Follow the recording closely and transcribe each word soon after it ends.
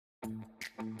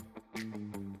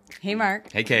Hey,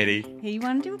 Mark. Hey, Katie. Hey, you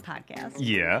want to do a podcast?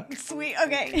 Yeah. Sweet.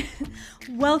 Okay.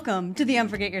 Welcome to the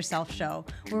Unforget Yourself show,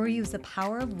 where we use the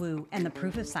power of woo and the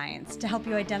proof of science to help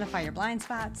you identify your blind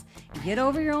spots, get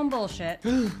over your own bullshit,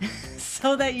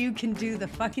 so that you can do the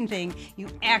fucking thing you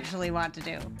actually want to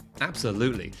do.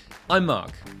 Absolutely. I'm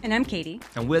Mark. And I'm Katie.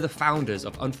 And we're the founders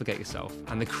of Unforget Yourself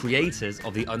and the creators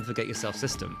of the Unforget Yourself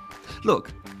system.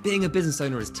 Look, being a business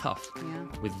owner is tough. Yeah.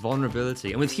 With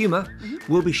vulnerability and with humor,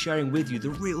 we'll be sharing with you the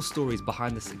real stories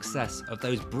behind the success of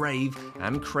those brave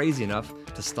and crazy enough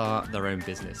to start their own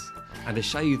business. And to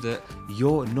show you that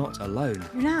you're not alone.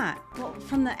 You're not. Well,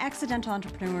 from the accidental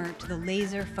entrepreneur to the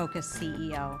laser-focused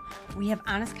CEO, we have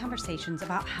honest conversations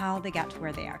about how they got to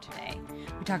where they are today.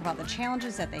 We talk about the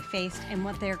challenges that they faced and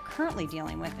what they're currently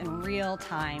dealing with in real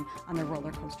time on their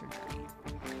roller coaster journey.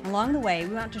 Along the way,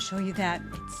 we want to show you that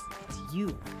it's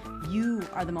you. You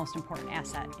are the most important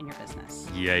asset in your business.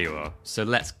 Yeah, you are. So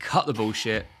let's cut the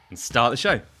bullshit and start the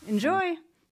show. Enjoy.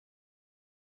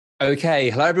 Okay,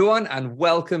 hello everyone, and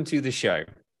welcome to the show.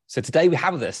 So today we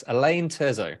have with us Elaine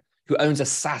Turso, who owns a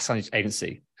SaaS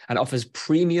agency and offers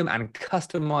premium and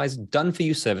customized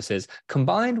done-for-you services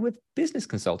combined with business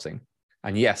consulting.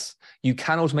 And yes, you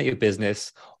can automate your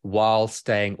business while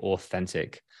staying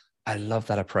authentic. I love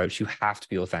that approach. You have to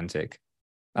be authentic.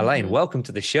 Elaine, welcome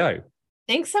to the show.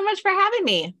 Thanks so much for having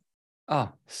me. Oh,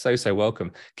 so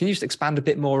welcome. Can you just expand a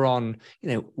bit more on,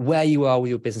 where you are with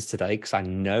your business today? Because I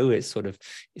know it's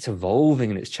evolving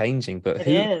and it's changing, but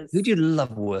who do you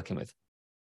love working with?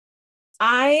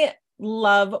 I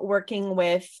love working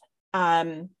with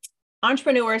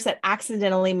entrepreneurs that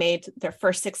accidentally made their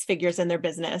first six figures in their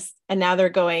business. And now they're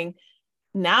going,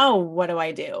 now what do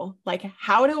I do? Like,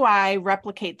 how do I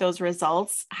replicate those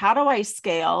results? How do I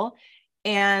scale?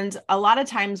 And a lot of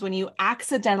times when you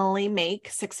accidentally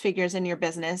make six figures in your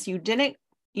business, you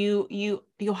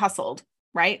hustled,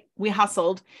 right? We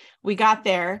hustled, we got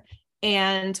there,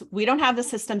 and we don't have the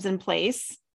systems in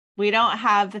place. We don't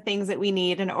have the things that we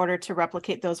need in order to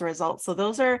replicate those results. So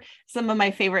those are some of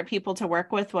my favorite people to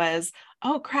work with was,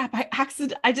 oh crap,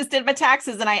 I just did my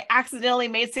taxes and I accidentally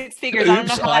made six figures. Oops, I don't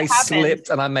know how that happened. Slipped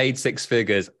and I made six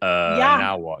figures.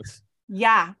 Now what?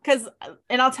 Yeah,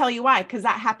 and I'll tell you why, because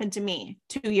that happened to me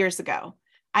 2 years ago.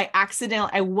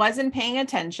 I wasn't paying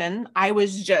attention. I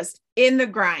was just in the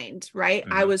grind, right?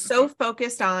 I was so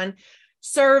focused on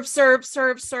serve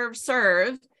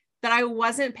that I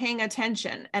wasn't paying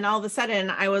attention. And all of a sudden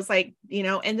I was like,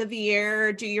 end of the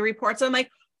year, do your reports. I'm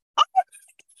like, oh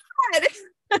my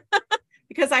God.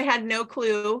 Because I had no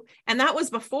clue. And that was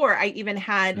before I even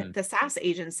had the SaaS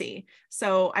agency.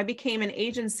 So I became an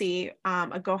agency,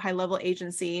 a Go High Level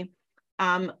agency,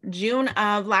 June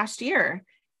of last year.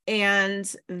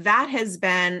 And that has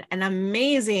been an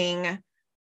amazing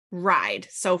ride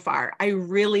so far. I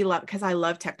really love, because I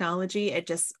love technology. It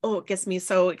just, it gets me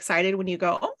so excited when you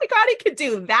go, oh my God, it could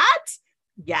do that.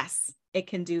 Yes, it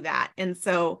can do that. And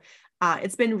so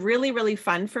it's been really, really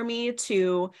fun for me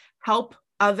to help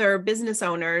other business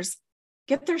owners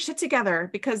get their shit together,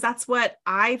 because that's what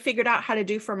I figured out how to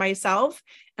do for myself.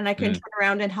 And I can turn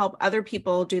around and help other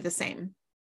people do the same.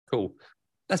 Cool.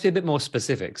 Let's be a bit more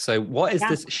specific. So what is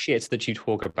this shit that you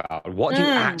talk about? What do you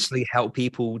actually help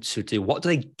people to do? What do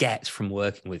they get from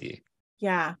working with you?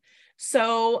 Yeah.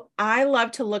 So I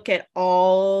love to look at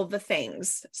all the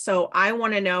things. So I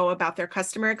want to know about their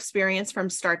customer experience from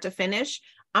start to finish.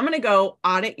 I'm going to go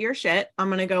audit your shit. I'm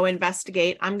going to go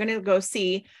investigate. I'm going to go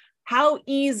see how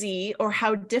easy or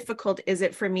how difficult is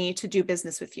it for me to do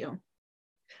business with you.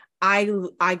 I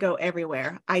go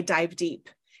everywhere. I dive deep.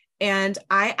 And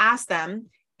I ask them,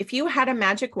 if you had a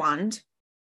magic wand,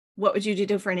 what would you do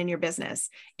different in your business?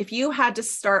 If you had to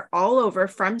start all over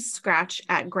from scratch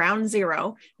at ground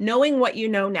zero, knowing what you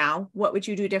know now, what would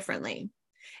you do differently?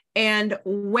 And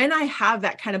when I have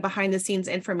that kind of behind the scenes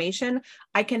information,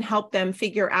 I can help them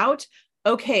figure out,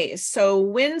 okay, so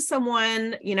when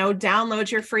someone,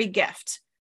 downloads your free gift,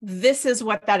 this is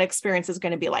what that experience is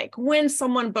going to be like. When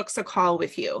someone books a call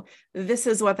with you, this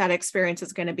is what that experience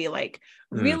is going to be like.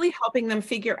 Really helping them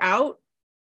figure out,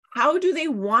 how do they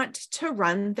want to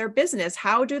run their business?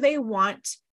 How do they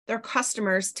want their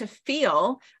customers to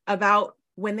feel about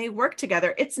when they work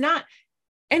together? It's not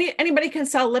anybody can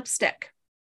sell lipstick,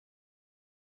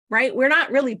 right? We're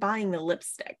not really buying the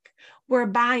lipstick. We're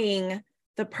buying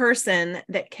the person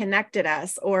that connected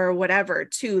us or whatever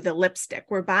to the lipstick.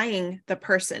 We're buying the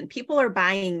person. People are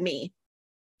buying me.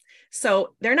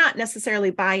 So they're not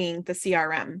necessarily buying the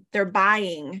CRM. They're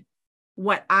buying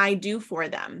what I do for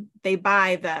them. They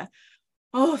buy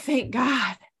oh, thank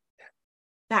God.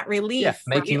 That relief. Yeah,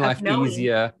 making life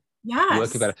easier, Yes.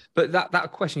 working better. But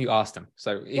that question you asked them.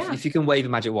 So if you can wave a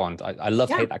magic wand, I love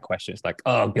to hate that question. It's like,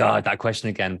 oh God, that question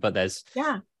again. But there's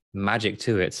magic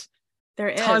to it. There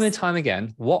is. Time and time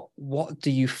again, what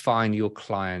do you find your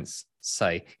clients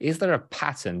say? Is there a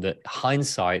pattern that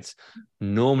hindsight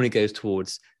normally goes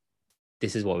towards,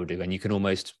 this is what we'll do, and you can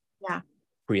almost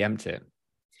preempt it?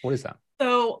 What is that?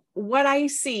 So what I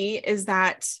see is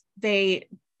that they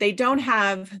don't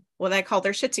have what I call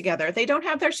their shit together. They don't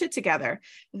have their shit together.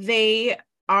 They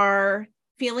are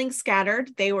feeling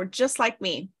scattered. They were just like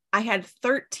me. I had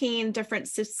 13 different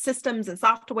systems and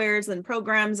softwares and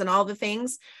programs and all the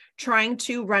things trying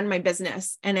to run my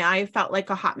business. And I felt like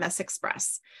a hot mess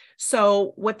express.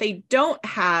 So what they don't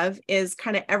have is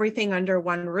kind of everything under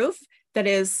one roof that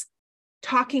is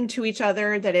talking to each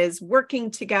other, that is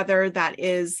working together, that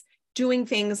is doing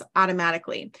things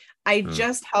automatically. I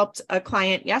just helped a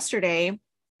client yesterday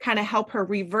kind of help her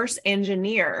reverse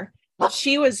engineer.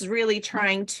 She was really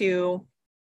trying to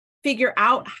figure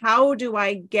out, how do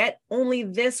I get only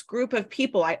this group of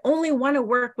people? I only want to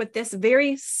work with this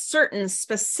very certain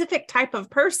specific type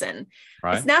of person.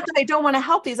 Right. It's not that I don't want to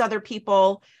help these other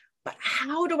people, but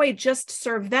how do I just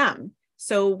serve them?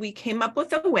 So we came up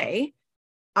with a way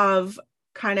of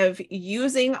kind of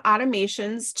using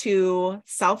automations to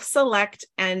self-select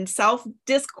and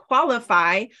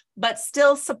self-disqualify, but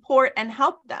still support and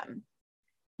help them.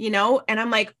 And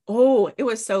I'm like, oh, it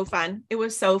was so fun. It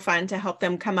was so fun to help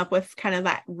them come up with kind of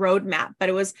that roadmap, but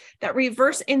it was that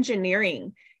reverse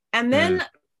engineering. And then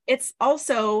it's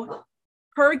also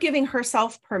her giving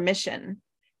herself permission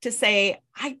to say,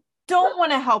 I don't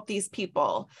want to help these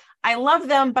people. I love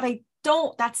them, but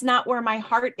that's not where my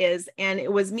heart is. And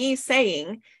it was me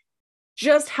saying,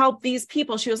 just help these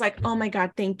people. She was like, oh my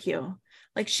God, thank you.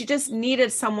 Like, she just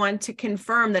needed someone to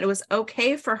confirm that it was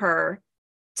okay for her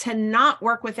to not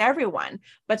work with everyone,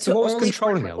 but so to what was only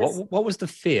controlling it? What was the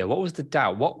fear? What was the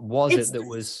doubt? What was it that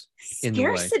was in the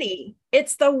way? Scarcity.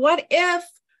 It's the, what if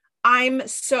I'm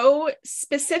so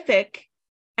specific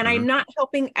and I'm not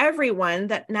helping everyone,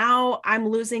 that now I'm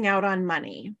losing out on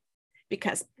money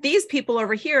because these people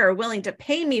over here are willing to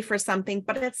pay me for something,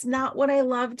 but it's not what I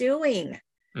love doing.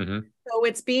 So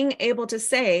it's being able to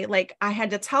say, like, I had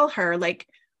to tell her, like,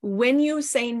 when you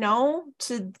say no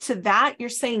to that, you're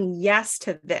saying yes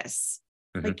to this.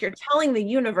 Like, you're telling the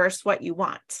universe what you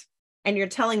want, and you're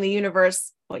telling the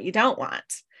universe what you don't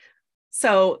want.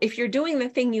 So if you're doing the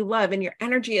thing you love and your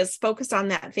energy is focused on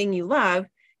that thing you love,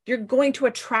 you're going to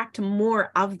attract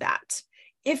more of that.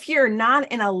 If you're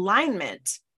not in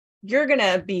alignment, you're going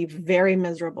to be very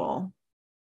miserable.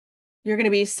 You're going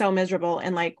to be so miserable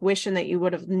and like wishing that you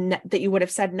would have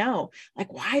said no.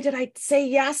 Like, why did I say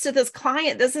yes to this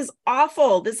client? This is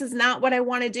awful. This is not what I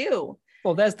want to do.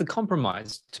 Well, there's the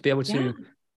compromise to be able to,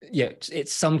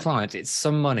 it's some clients, it's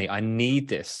some money. I need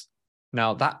this.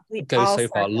 Now that goes so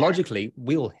far. Logically,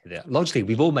 we all hit it. Logically,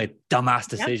 we've all made dumbass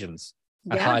decisions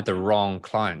and hired the wrong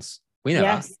clients. We know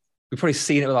that. We've probably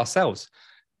seen it with ourselves.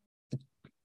 The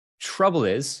trouble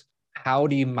is, how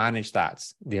do you manage that?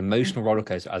 The emotional roller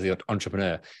coaster as the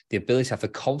entrepreneur, the ability to have the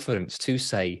confidence to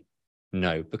say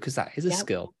no, because that is a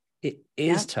skill. It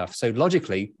is tough. So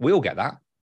logically, we all get that.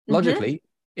 Logically,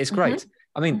 it's great.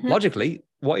 I mean, logically,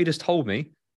 what you just told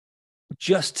me,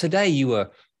 just today you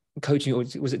were coaching, or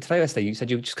was it today or yesterday? You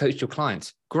said you just coached your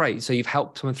clients. Great. So you've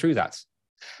helped someone through that.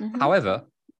 However,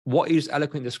 what you just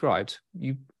eloquently described,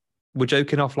 you were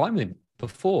joking offline with him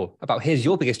before about, here's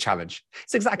your biggest challenge.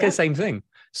 It's exactly the same thing.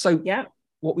 So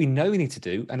what we know we need to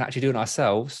do, and actually doing it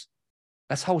ourselves,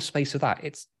 let's hold space for that.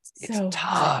 It's so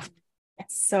tough.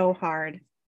 It's so hard.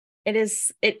 It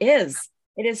is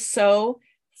so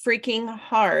freaking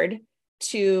hard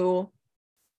to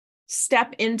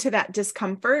step into that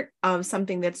discomfort of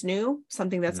something that's new,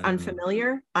 something that's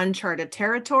unfamiliar, uncharted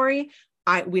territory.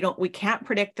 We can't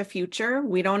predict the future.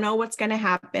 We don't know what's going to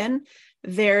happen.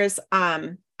 There's,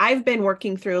 I've been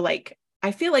working through, like,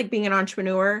 I feel like being an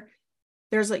entrepreneur,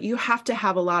 you have to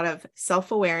have a lot of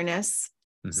self-awareness,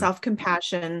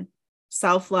 self-compassion,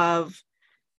 self-love,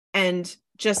 and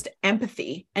just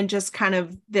empathy, and just kind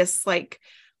of this, like,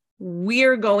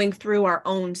 we're going through our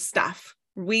own stuff.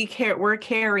 We're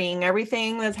carrying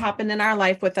everything that's happened in our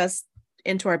life with us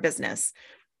into our business.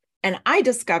 And I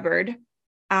discovered,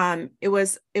 it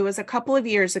was a couple of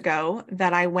years ago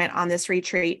that I went on this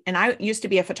retreat, and I used to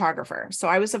be a photographer. So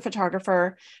I was a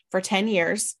photographer for 10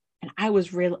 years. And I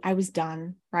was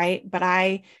done, right? But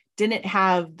I didn't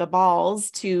have the balls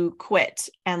to quit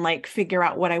and like figure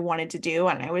out what I wanted to do.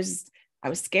 And I was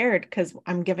scared because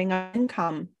I'm giving up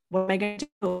income. What am I going to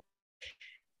do?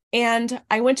 And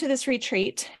I went to this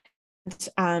retreat.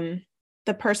 The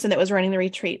person that was running the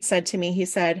retreat said to me, he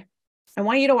said, I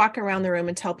want you to walk around the room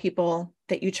and tell people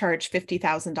that you charge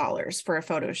 $50,000 for a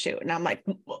photo shoot. And I'm like,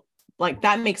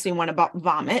 that makes me want to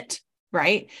vomit.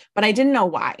 Right. But I didn't know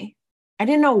why. I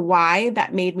didn't know why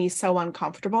that made me so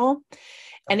uncomfortable.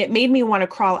 And it made me want to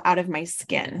crawl out of my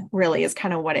skin, really, is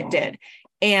kind of what it did.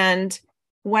 And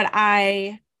what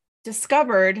I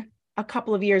discovered a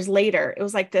couple of years later, it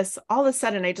was like this, all of a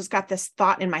sudden, I just got this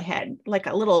thought in my head, like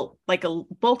a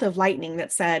bolt of lightning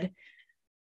that said,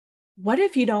 what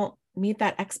if you don't meet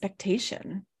that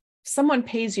expectation? Someone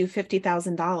pays you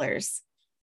 $50,000.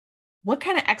 What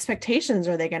kind of expectations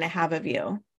are they going to have of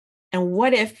you? And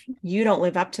what if you don't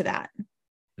live up to that?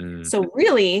 So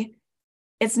really,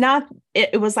 it's not,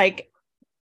 it was like,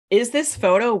 is this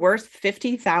photo worth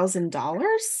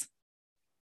 $50,000?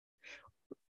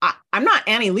 I'm not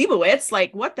Annie Leibovitz.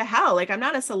 Like, what the hell? Like, I'm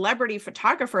not a celebrity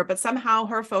photographer, but somehow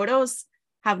her photos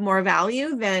have more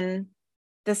value than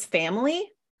this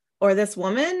family or this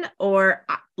woman, or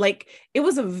like, it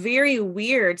was a very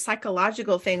weird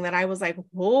psychological thing that I was like,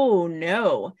 oh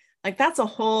no, like that's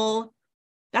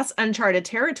uncharted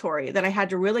territory that I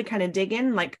had to really kind of dig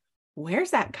in. Like,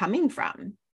 where's that coming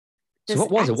from? So what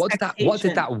was it? What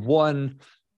did that one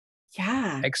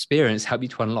experience help you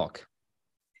to unlock?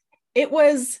 It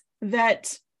was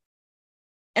that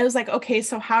it was like, okay,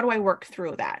 so how do I work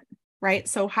through that? Right.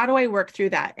 So how do I work through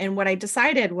that? And what I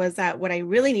decided was that what I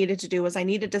really needed to do was I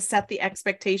needed to set the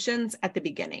expectations at the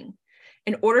beginning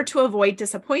in order to avoid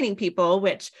disappointing people,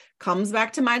 which comes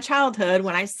back to my childhood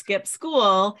when I skipped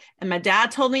school and my dad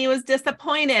told me he was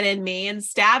disappointed in me and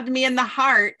stabbed me in the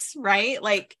heart. Right.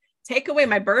 Like, take away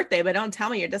my birthday, but don't tell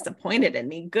me you're disappointed in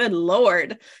me. Good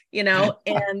Lord,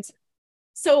 And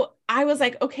so I was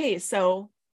like, okay, so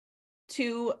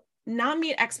to not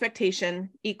meet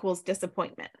expectation equals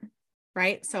disappointment,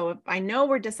 right? So if I know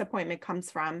where disappointment comes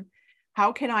from,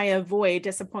 how can I avoid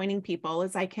disappointing people?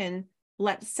 Is I can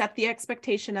set the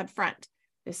expectation up front.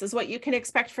 This is what you can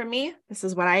expect from me. This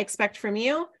is what I expect from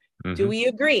you. Do we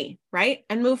agree? Right?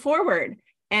 And move forward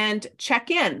and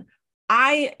check in.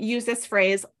 I use this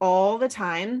phrase all the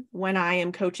time when I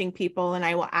am coaching people, and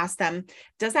I will ask them,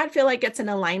 does that feel like it's an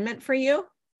alignment for you?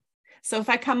 So if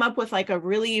I come up with like a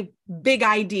really big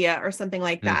idea or something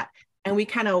like that, and we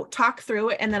kind of talk through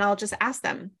it, and then I'll just ask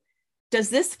them, does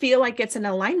this feel like it's an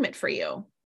alignment for you?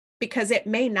 Because it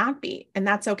may not be, and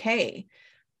that's okay.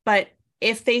 But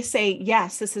if they say,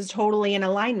 yes, this is totally in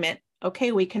alignment,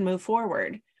 okay, we can move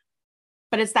forward.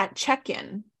 But it's that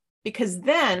check-in, because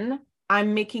then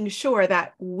I'm making sure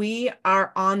that we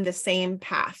are on the same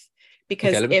path.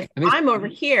 Because if I'm over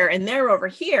here and they're over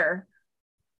here,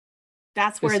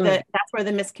 that's where the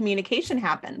miscommunication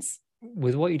happens.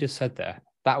 With what you just said there,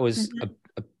 that was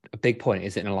a big point.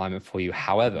 Is it in alignment for you?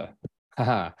 However,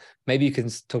 maybe you can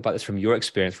talk about this from your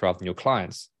experience rather than your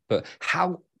clients. But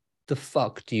how the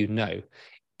fuck do you know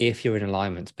if you're in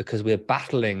alignment? Because we're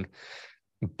battling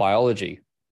biology,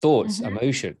 thoughts,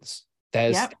 emotions.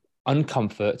 There's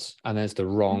uncomfort and there's the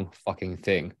wrong fucking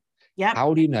thing.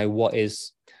 How do you know what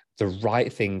is the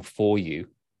right thing for you?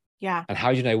 And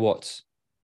how do you know what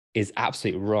is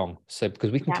absolutely wrong? So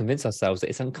because we can convince ourselves that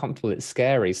it's uncomfortable, it's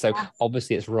scary, so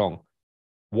obviously it's wrong.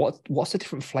 What's a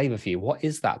different flavor for you? What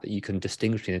is that you can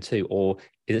distinguish between the two, or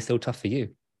is it still tough for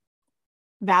you?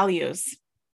 Values.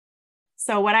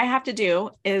 So what I have to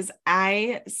do is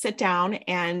I sit down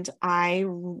and I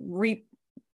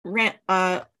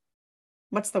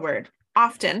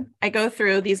often I go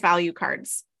through these value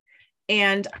cards,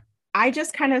 and I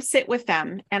just kind of sit with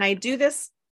them, and I do this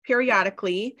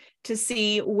periodically to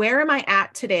see where am I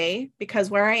at today, because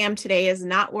where I am today is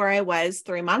not where I was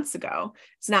 3 months ago.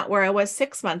 It's not where I was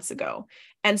 6 months ago.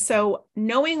 And so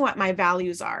knowing what my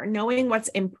values are, knowing what's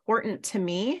important to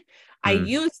me, I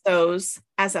use those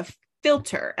as a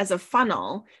filter, as a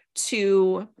funnel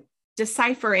to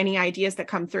decipher any ideas that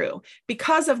come through.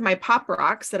 Because of my pop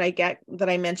rocks that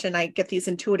I mentioned, I get these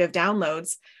intuitive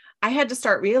downloads. I had to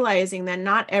start realizing that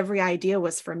not every idea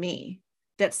was for me,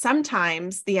 that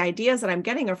sometimes the ideas that I'm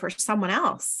getting are for someone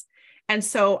else. And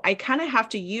so I kind of have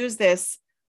to use this,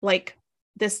 like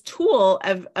this tool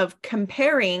of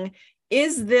comparing,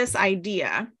 is this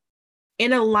idea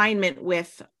in alignment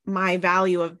with my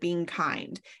value of being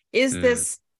kind? Is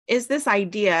this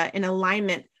idea in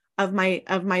alignment of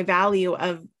my value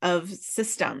of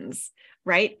systems,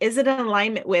 right? Is it in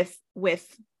alignment with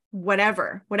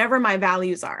whatever my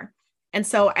values are? And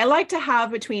so I like to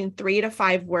have between 3 to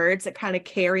 5 words that kind of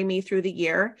carry me through the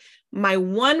year. My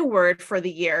one word for the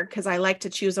year, because I like to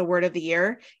choose a word of the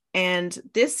year. And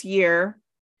this year,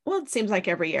 well, it seems like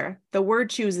every year, the word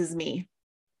chooses me.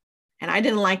 And I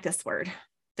didn't like this word.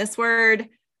 This word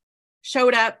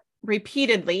showed up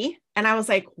repeatedly And I was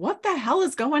like, what the hell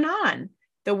is going on?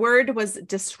 The word was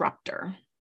disruptor.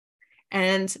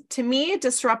 And to me,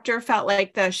 disruptor felt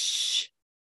like the shh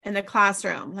in the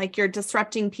classroom, like you're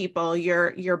disrupting people,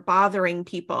 you're bothering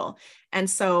people. And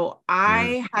so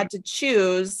I had to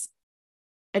choose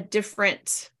a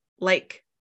different like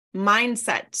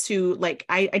mindset to like,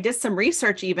 I did some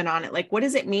research even on it. Like, what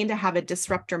does it mean to have a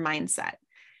disruptor mindset?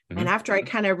 And after I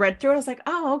kind of read through it, I was like,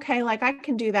 oh, okay, like I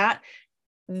can do that.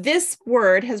 This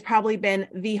word has probably been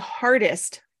the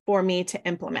hardest for me to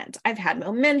implement. I've had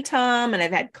momentum and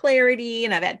I've had clarity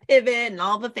and I've had pivot and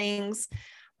all the things.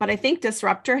 But I think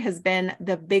disruptor has been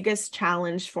the biggest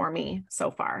challenge for me so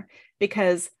far,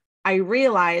 because I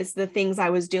realized the things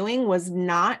I was doing was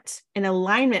not in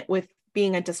alignment with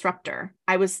being a disruptor.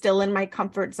 I was still in my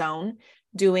comfort zone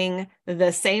doing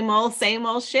the same old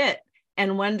shit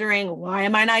and wondering, why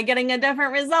am I not getting a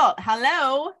different result?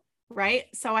 Hello, right?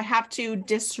 So I have to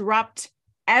disrupt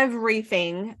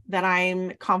everything that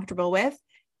I'm comfortable with,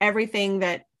 everything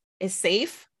that is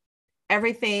safe,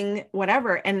 everything,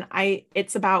 whatever. And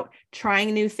it's about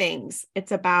trying new things.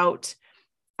 It's about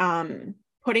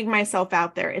putting myself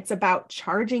out there. It's about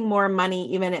charging more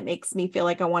money, even it makes me feel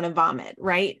like I want to vomit,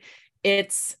 right?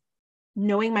 It's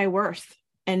knowing my worth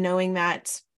and knowing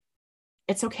that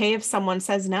it's okay if someone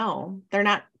says no. They're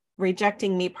not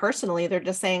rejecting me personally. They're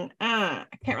just saying, I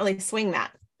can't really swing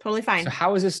that. Totally fine. So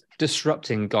how has this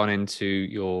disrupting gone into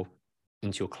your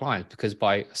clients? Because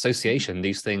by association,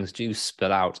 these things do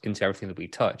spill out into everything that we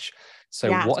touch.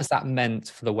 So what has that meant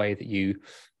for the way that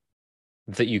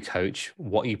you coach,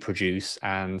 what you produce,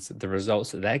 and the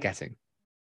results that they're getting?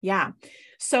 Yeah.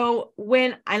 So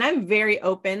I'm very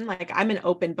open, like I'm an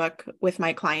open book with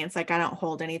my clients. Like I don't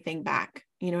hold anything back.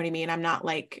 You know what I mean? I'm not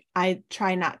like, I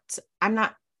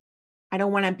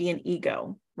don't want to be an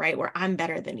ego, right? Where I'm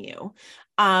better than you.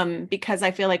 Because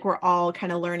I feel like we're all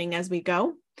kind of learning as we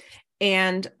go.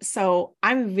 And so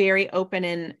I'm very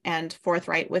open and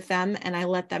forthright with them. And I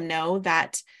let them know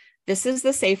that this is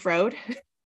the safe road.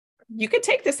 You could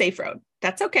take the safe road.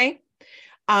 That's okay.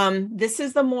 This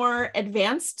is the more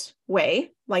advanced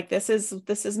way. Like this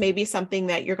is maybe something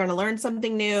that you're going to learn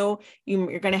something new.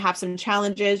 You're going to have some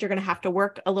challenges. You're going to have to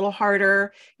work a little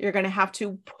harder. You're going to have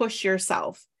to push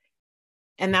yourself.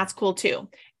 And that's cool too.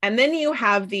 And then you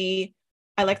have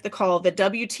I like to call the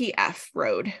WTF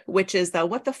road, which is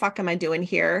what the fuck am I doing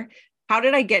here? How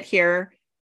did I get here?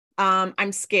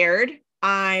 I'm scared.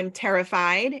 I'm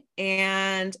terrified.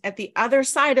 And at the other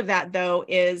side of that though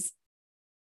is,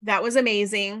 that was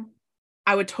amazing.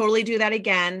 I would totally do that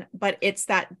again, but it's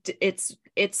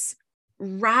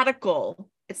radical.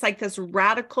 It's like this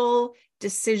radical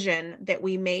decision that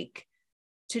we make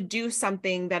to do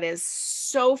something that is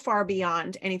so far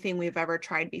beyond anything we've ever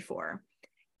tried before.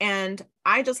 And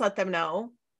I just let them know,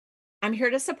 I'm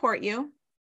here to support you.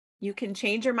 You can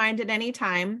change your mind at any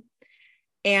time.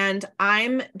 And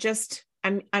I'm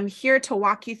here to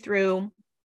walk you through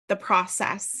the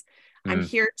process. I'm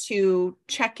here to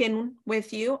check in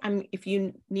with you. If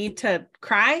you need to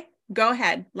cry, go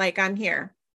ahead. Like I'm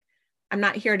here. I'm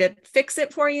not here to fix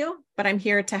it for you, but I'm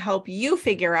here to help you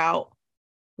figure out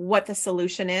what the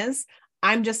solution is.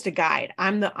 I'm just a guide.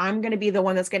 I'm going to be the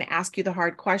one that's going to ask you the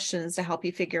hard questions to help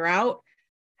you figure out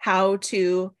how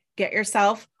to get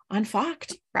yourself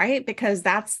unfucked, right? Because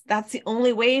that's the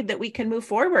only way that we can move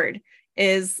forward.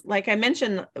 Is like I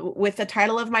mentioned with the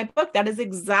title of my book, that is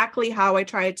exactly how I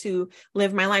try to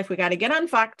live my life. We got to get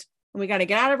unfucked and we got to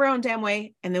get out of our own damn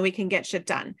way, and then we can get shit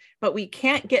done. But we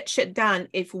can't get shit done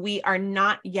if we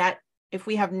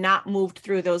have not moved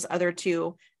through those other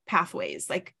two pathways.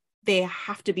 Like they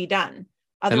have to be done.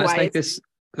 Otherwise,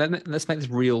 let's make this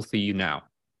real for you now.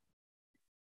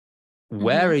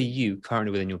 Where are you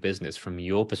currently within your business from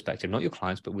your perspective, not your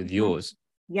clients, but with yours?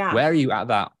 Yeah. Where are you at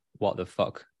that? What the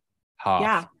fuck? Half.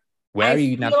 Yeah. Where are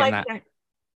you now getting that?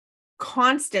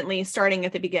 Constantly starting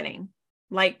at the beginning.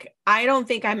 Like, I don't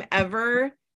think I'm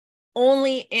ever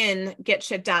only in get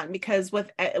shit done, because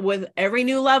with every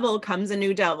new level comes a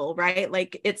new devil, right?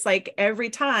 Like, it's like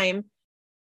every time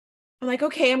I'm like,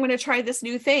 okay, I'm going to try this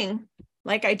new thing.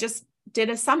 Like I just did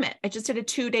a summit. I just did a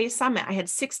 2-day summit. I had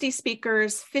 60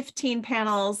 speakers, 15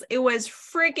 panels. It was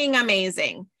freaking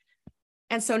amazing.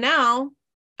 And so now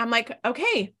I'm like,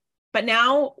 okay, but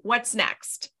now what's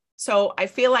next? So I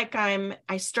feel like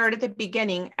I start at the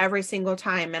beginning every single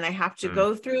time, and I have to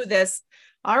go through this.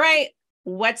 All right,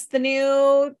 what's the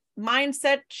new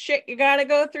mindset shit you got to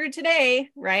go through today,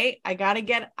 right? I got to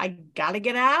get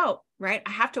out, right?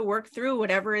 I have to work through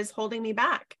whatever is holding me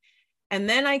back. And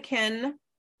then I can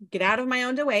get out of my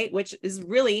own way, which is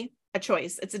really a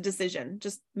choice. It's a decision,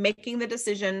 just making the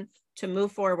decision to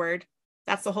move forward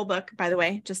That's the whole book, by the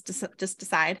way. Just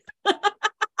decide.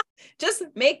 Just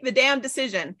make the damn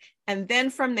decision. And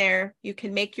then from there, you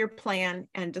can make your plan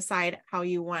and decide how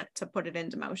you want to put it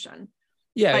into motion.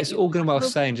 Yeah, But it's all good and well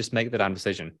saying just make the damn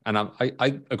decision. And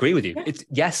I agree with you. Yeah. It's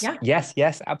yes, Yeah.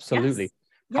 yes, absolutely. Yes.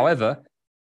 Yeah. However,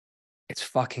 it's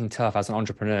fucking tough as an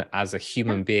entrepreneur, as a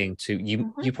human being to,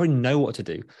 you probably know what to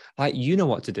do. Like, you know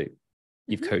what to do.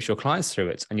 You've coached your clients through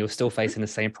it and you're still facing the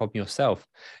same problem yourself.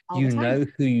 All you the time. know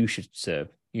who you should serve.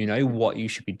 You know what you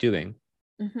should be doing.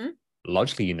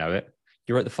 Logically, you know it.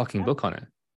 You wrote the fucking book on it.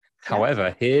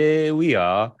 However, here we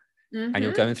are, and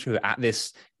you're going through it at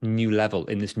this new level,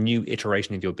 in this new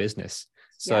iteration of your business.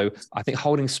 So I think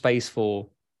holding space for,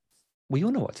 we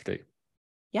all know what to do.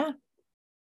 Yeah.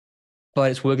 But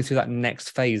it's working through that next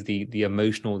phase, the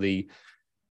emotional, the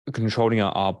controlling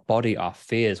our body, our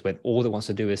fears, when all it wants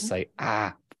to do is say,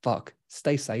 fuck,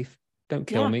 stay safe. Don't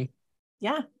kill me.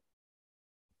 Yeah.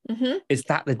 Is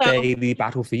that the daily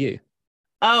battle for you?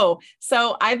 Oh,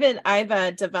 so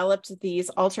I've developed these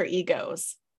alter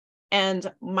egos,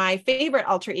 and my favorite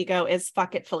alter ego is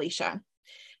Fuck It Felicia.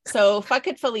 So Fuck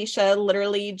It Felicia,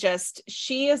 literally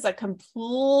she is a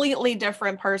completely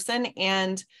different person,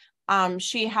 and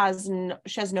she has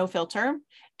no filter,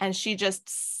 and she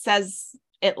just says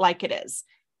it like it is.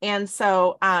 And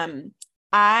so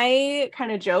I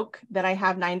kind of joke that I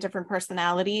have 9 different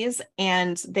personalities,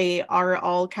 and they are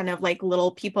all kind of like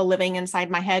little people living inside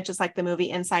my head, just like the movie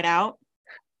Inside Out.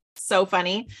 So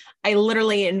funny. I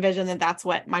literally envision that that's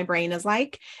what my brain is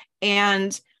like.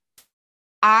 And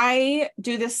I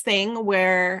do this thing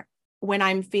where when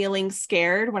I'm feeling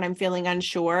scared, when I'm feeling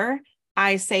unsure,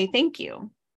 I say, thank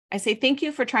you. I say, thank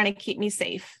you for trying to keep me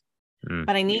safe,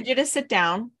 but I need you to sit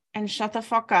down and shut the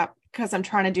fuck up, because I'm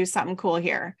trying to do something cool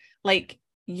here. Like,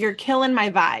 you're killing my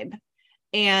vibe.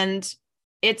 And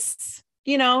it's,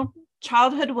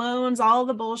 childhood wounds, all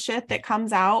the bullshit that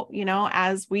comes out,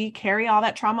 as we carry all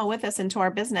that trauma with us into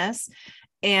our business.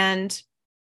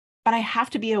 But I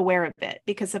have to be aware of it,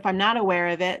 because if I'm not aware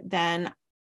of it, then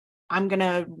I'm going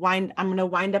to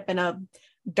wind up in a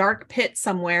dark pit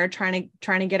somewhere trying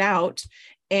to get out.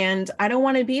 And I don't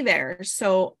want to be there.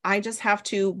 So I just have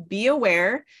to be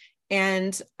aware.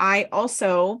 And I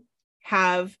also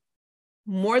have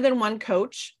more than one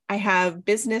coach. I have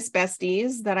business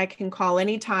besties that I can call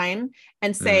anytime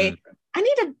and say, I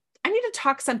need to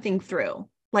talk something through.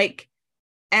 Like,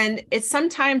 and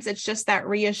sometimes it's just that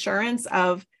reassurance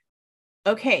of,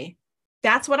 okay,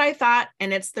 that's what I thought.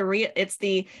 And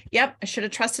yep, I should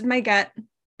have trusted my gut.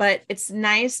 But it's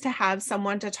nice to have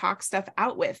someone to talk stuff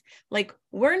out with. Like,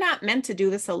 we're not meant to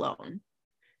do this alone.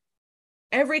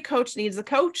 Every coach needs a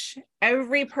coach.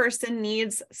 Every person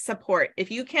needs support.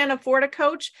 If you can't afford a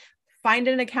coach, find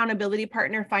an accountability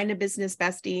partner, find a business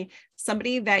bestie,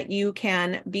 somebody that you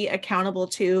can be accountable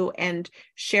to and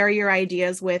share your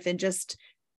ideas with, and just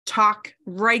talk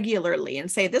regularly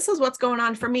and say, this is what's going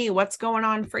on for me. What's going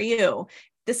on for you?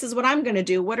 This is what I'm going to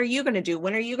do. What are you going to do?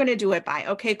 When are you going to do it by?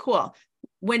 Okay, cool.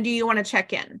 When do you want to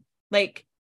check in? Like,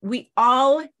 we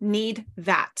all need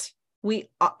that.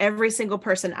 Every single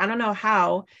person. I don't know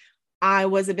how I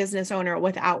was a business owner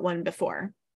without one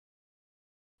before.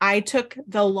 I took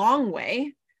the long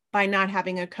way by not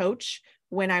having a coach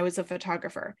when I was a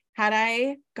photographer. Had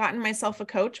I gotten myself a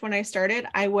coach when I started,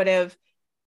 I would have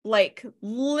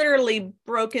literally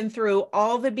broken through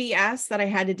all the BS that I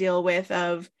had to deal with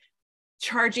of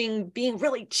charging, being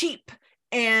really cheap,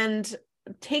 and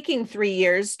taking 3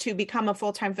 years to become a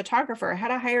full-time photographer.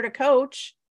 Had I hired a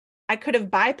coach, I could have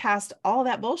bypassed all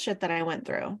that bullshit that I went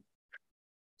through.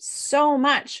 So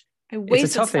much. I wasted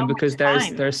it's a tough thing, because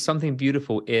time. there's something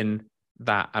beautiful in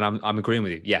that. And I'm agreeing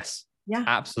with you. Yes. Yeah.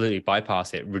 Absolutely.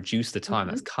 Bypass it. Reduce the time.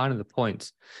 That's kind of the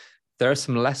point. There are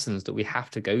some lessons that we have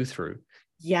to go through.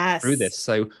 Yes. Through this.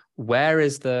 So where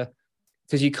is because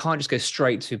you can't just go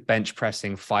straight to bench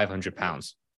pressing 500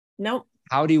 pounds. Nope.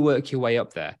 How do you work your way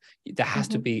up there? There has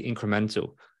to be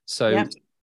incremental. So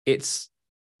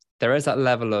there is that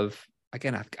level of,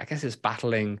 again, I guess it's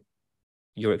battling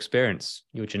your experience,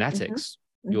 your genetics,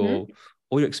 all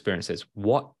your experiences.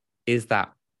 What is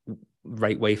that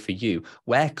right way for you?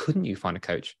 Where couldn't you find a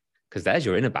coach? Because there's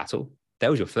your inner battle.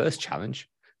 There was your first challenge.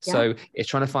 Yeah. So it's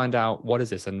trying to find out, what is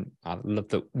this? And I love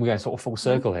that we're going sort of full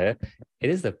circle here. It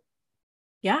is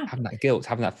having that guilt,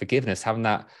 having that forgiveness, having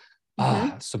that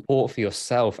support for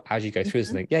yourself as you go through this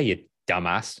and think, yeah, you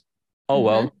dumbass. Oh,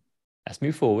 well, let's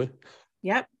move forward.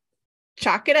 Yep.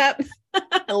 Chalk it up.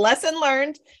 Lesson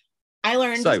learned. I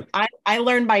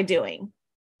learned by doing,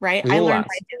 right? I learned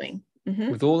by doing.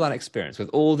 With all that experience, with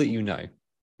all that you know,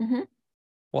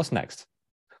 what's next?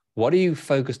 What are you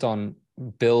focused on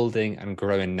building and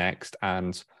growing next?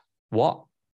 And what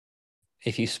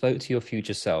if you spoke to your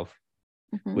future self,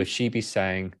 would she be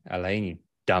saying, Elaine, you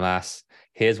dumbass,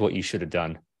 here's what you should have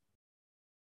done?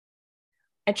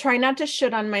 I try not to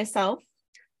shit on myself.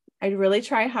 I really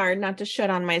try hard not to shit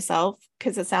on myself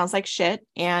because it sounds like shit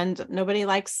and nobody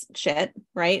likes shit,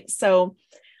 right? So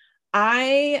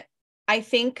I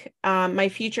think my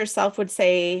future self would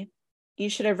say, you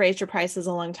should have raised your prices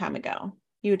a long time ago.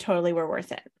 You totally were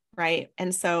worth it, right?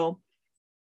 And so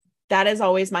that is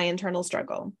always my internal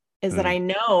struggle, is that I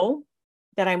know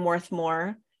that I'm worth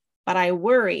more, but I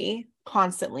worry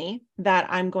constantly that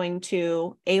I'm going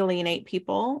to alienate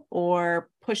people or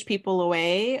push people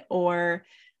away, or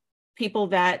people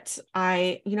that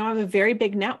I have a very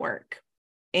big network.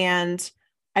 And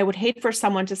I would hate for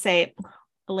someone to say,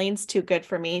 Elaine's too good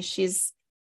for me.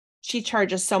 She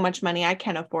charges so much money. I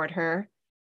can't afford her.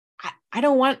 I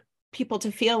don't want people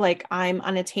to feel like I'm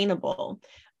unattainable,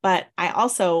 but I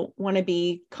also want to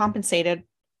be compensated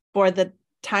for the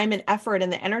time and effort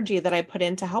and the energy that I put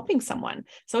into helping someone.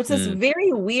 So it's this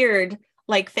very weird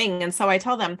thing. And so I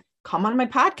tell them, come on my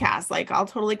podcast. I'll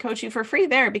totally coach you for free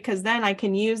there, because then I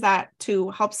can use that to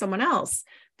help someone else,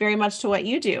 very much to what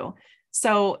you do.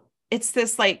 So it's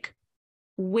this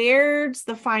where's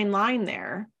the fine line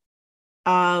there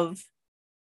of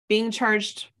being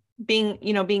charged,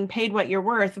 being paid what you're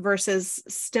worth versus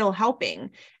still helping.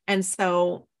 And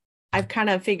so I've kind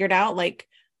of figured out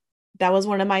that was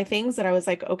one of my things that I was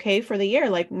okay, for the year,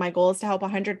 my goal is to help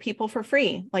 100 people for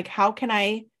free. How can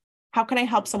I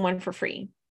help someone for free?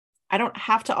 I don't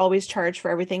have to always charge for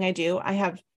everything I do. I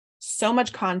have so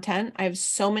much content. I have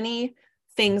so many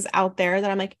things out there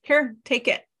that I'm here, take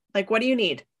it. What do you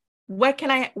need? What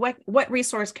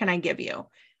resource can I give you?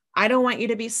 I don't want you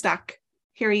to be stuck.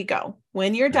 Here you go.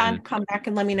 When you're done, come back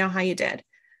and let me know how you did,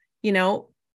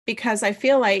 because I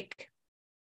feel like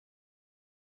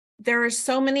there are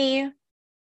so many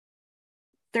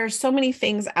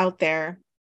things out there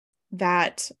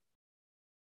that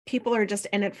people are just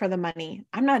in it for the money.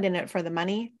 I'm not in it for the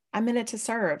money. I'm in it to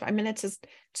serve. I'm in it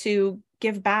to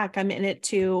give back. I'm in it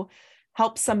to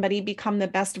help somebody become the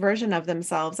best version of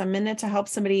themselves. I'm in it to help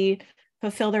somebody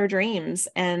fulfill their dreams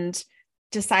and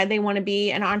decide they want to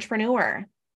be an entrepreneur.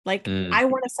 I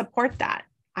want to support that.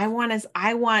 I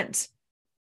want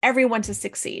everyone to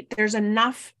succeed. There's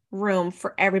enough room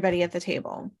for everybody at the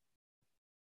table.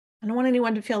 I don't want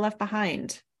anyone to feel left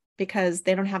behind because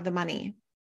they don't have the money.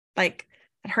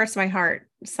 It hurts my heart.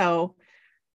 So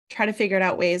try to figure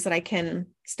out ways that I can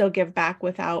still give back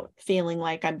without feeling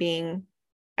like I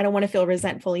don't want to feel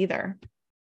resentful either.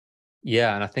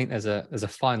 Yeah. And I think there's a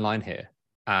fine line here,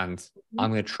 and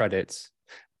I'm going to tread it.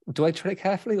 Do I tread it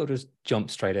carefully or just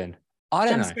jump straight in? I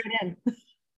don't know. Straight in.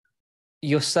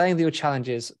 You're saying that your challenge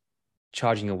is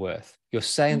charging your worth. You're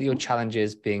saying that your challenge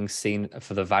is being seen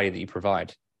for the value that you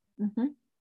provide. And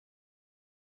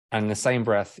in the same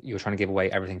breath, you're trying to give away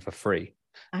everything for free.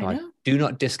 I know. Do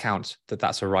not discount that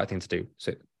that's the right thing to do.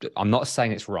 So I'm not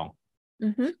saying it's wrong.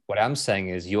 What I'm saying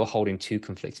is you're holding two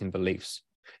conflicting beliefs.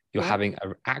 You're having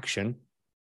an action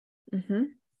that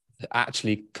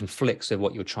actually conflicts with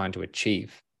what you're trying to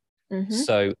achieve.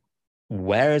 So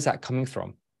where is that coming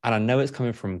from? And I know it's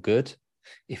coming from good.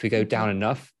 If we go down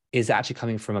enough, is it actually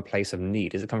coming from a place of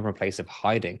need? Is it coming from a place of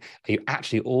hiding? Are you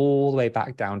actually all the way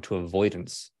back down to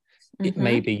avoidance? It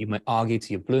may be, you might argue to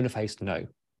your blue in the face, no.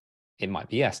 It might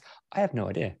be yes. I have no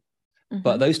idea.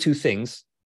 But those two things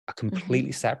are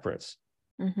completely separate.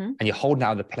 And you're holding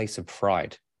out of the place of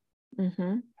pride. I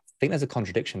think there's a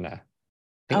contradiction there.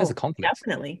 I think there's a conflict.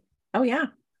 Definitely. Oh, yeah.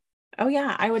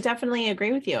 I would definitely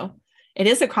agree with you. It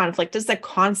is a conflict. It's a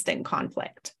constant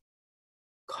conflict.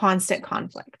 Constant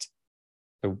conflict.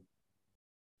 So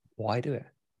why do it?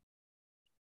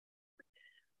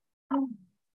 Oh,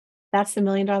 that's the $1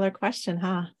 million question,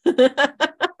 huh?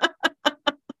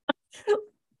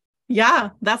 Yeah,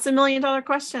 that's the $1 million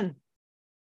question.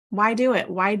 Why do it?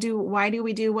 Why do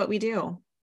we do what we do?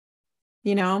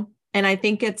 And I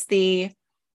think it's the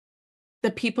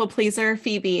people pleaser,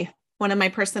 Phoebe, one of my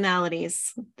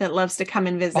personalities that loves to come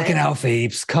and visit. Fucking hell,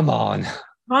 Phoebes. Come on.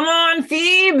 Come on,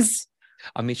 Phoebes.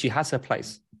 I mean, she has her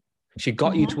place. She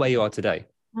got you to where you are today.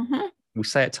 We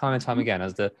say it time and time again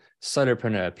as the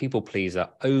solopreneur, people pleaser,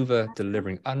 over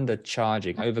delivering,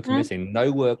 undercharging, over committing,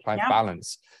 no work-life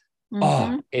balance.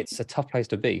 Oh, it's a tough place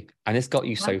to be. And it's got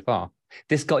you so far.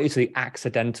 This got you to the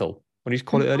accidental, what did you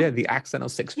call it earlier? The accidental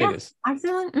six figures.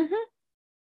 Accident.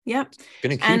 Yep.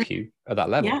 Going to keep you at that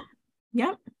level.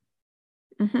 Yep.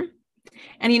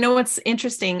 And what's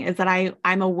interesting is that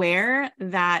I'm aware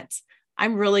that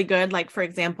I'm really good, for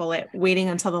example, at waiting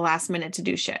until the last minute to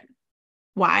do shit.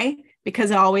 Why?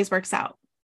 because it always works out.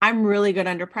 I'm really good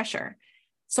under pressure.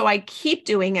 So I keep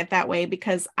doing it that way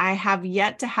because I have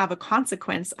yet to have a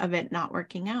consequence of it not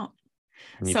working out.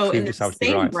 And you So in proved the yourself to be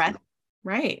same right. breath,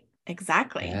 right,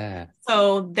 exactly. Yeah.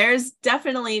 So there's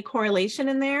definitely a correlation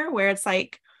in there where it's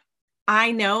like,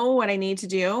 I know what I need to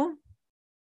do.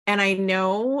 And I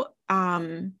know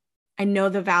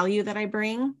the value that I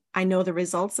bring. I know the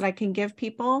results that I can give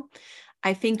people.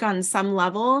 I think on some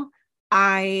level,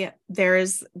 there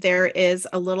is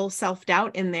a little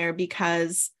self-doubt in there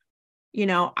because,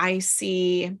 I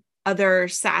see other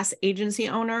SaaS agency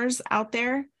owners out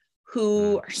there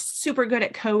who are super good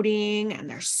at coding and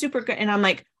they're super good. And I'm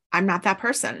like, I'm not that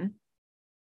person,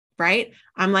 right?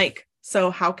 I'm like, so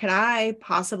how could I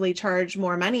possibly charge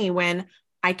more money when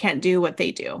I can't do what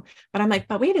they do? But I'm like,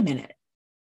 but wait a minute.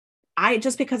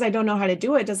 Just because I don't know how to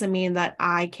do it doesn't mean that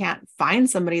I can't find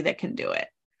somebody that can do it.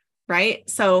 Right.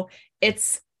 So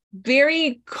it's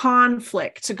very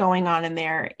conflict going on in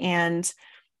there. And,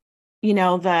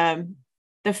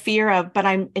 the fear of,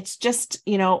 but it's just,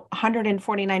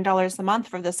 $149 a month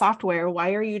for the software.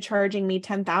 Why are you charging me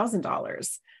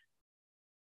 $10,000?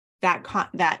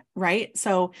 That, right.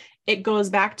 So it goes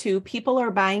back to people are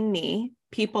buying me,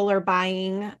 people are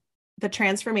buying the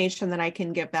transformation that I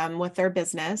can give them with their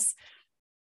business.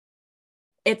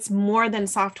 It's more than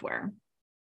software.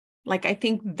 Like, I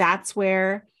think that's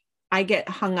where I get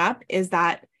hung up, is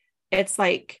that it's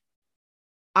like,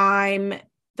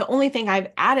 the only thing I've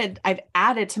added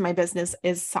to my business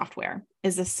is software,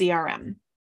 is a CRM.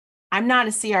 I'm not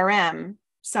a CRM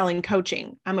selling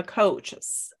coaching. I'm a coach,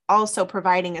 also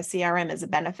providing a CRM as a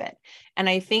benefit. And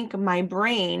I think my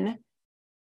brain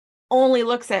only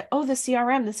looks at, the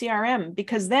CRM,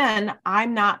 because then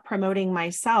I'm not promoting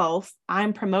myself.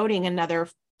 I'm promoting another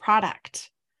product,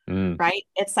 right?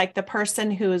 It's like the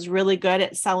person who is really good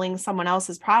at selling someone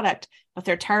else's product, but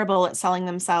they're terrible at selling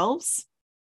themselves.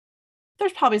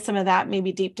 There's probably some of that,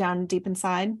 maybe deep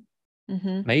inside.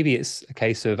 Mm-hmm. Maybe it's a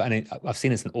case of, and I've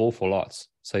seen this an awful lot.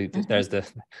 So there's the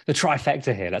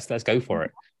trifecta here. Let's go for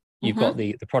it. You've got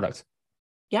the product.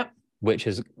 Yep. Which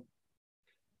has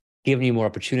given you more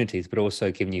opportunities, but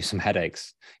also given you some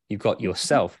headaches. You've got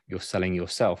yourself. You're selling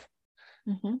yourself.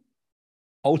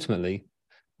 Ultimately,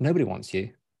 nobody wants you.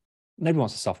 Nobody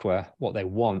wants the software. What they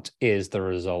want is the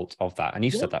result of that. And you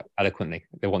said that eloquently.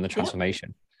 They want the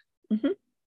transformation.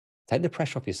 Take the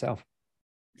pressure off yourself.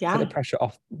 Take the pressure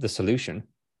off the solution.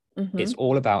 It's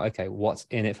all about, okay, what's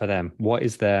in it for them? What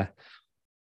is their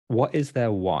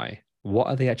why? What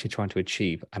are they actually trying to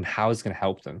achieve? And how is it going to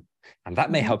help them? And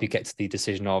that may help you get to the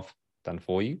decision of done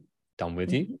for you, done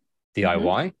with you,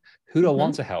 DIY. Who do I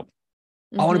want to help?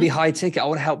 I want to be high ticket. I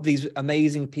want to help these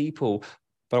amazing people,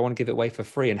 but I want to give it away for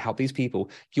free and help these people.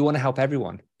 You want to help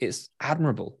everyone. It's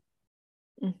admirable.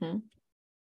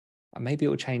 Maybe it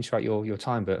will change throughout your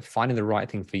time, but finding the right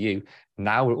thing for you.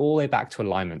 Now we're all the way back to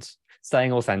alignment,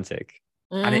 staying authentic.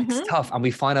 And it's tough, and we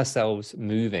find ourselves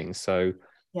moving. So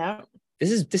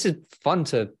this is fun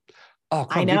to, we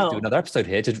could do another episode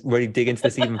here to really dig into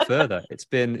this even further. It's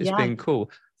been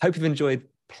cool. Hope you've enjoyed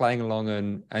playing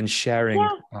along and sharing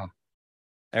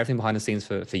everything behind the scenes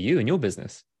for you and your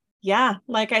business. Yeah.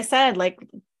 Like I said, like,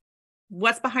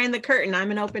 what's behind the curtain?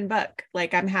 I'm an open book.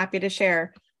 Like, I'm happy to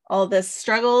share all the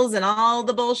struggles and all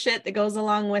the bullshit that goes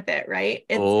along with it, right?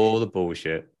 It's all the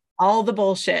bullshit. Well,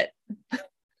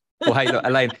 hey, look,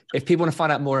 Elaine, if people want to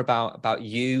find out more about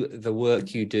you, the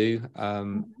work you do,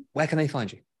 where can they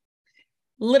find you?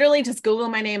 Literally just Google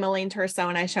my name, Elaine Turso,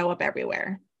 and I show up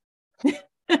everywhere. There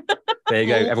you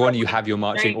go. Everyone, you have your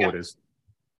marching orders.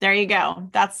 There you go.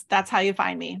 That's how you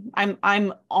find me.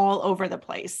 I'm all over the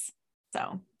place.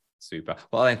 So super.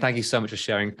 Well, Elaine, thank you so much for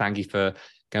sharing. Thank you for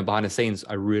going behind the scenes.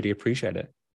 I really appreciate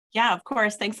it. Yeah, of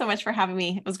course. Thanks so much for having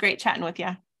me. It was great chatting with you.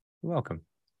 You're welcome.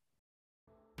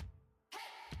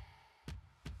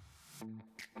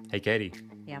 Hey, Katie.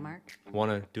 Yeah, Mark?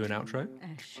 Want to do an outro?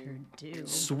 I sure do.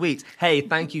 Sweet. Hey,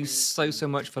 thank you so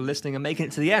much for listening and making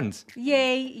it to the end.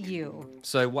 Yay, you.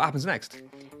 So what happens next?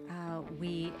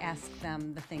 We ask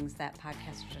them the things that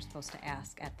podcasters are supposed to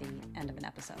ask at the end of an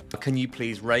episode. Can you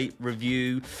please rate,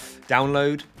 review,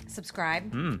 download?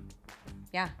 Subscribe.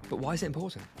 Yeah. But why is it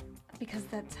important? Because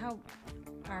that's how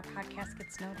our podcast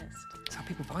gets noticed. That's how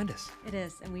people find us. It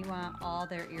is, and we want all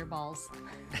their earballs.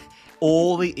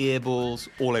 All the earballs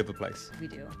all over the place. We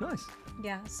do. Nice.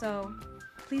 Yeah, so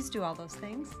please do all those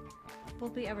things. We'll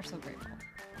be ever so grateful.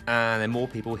 And then more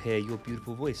people hear your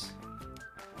beautiful voice.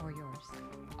 Or yours.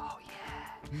 Oh,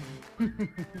 yeah.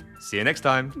 See you next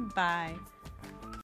time. Bye.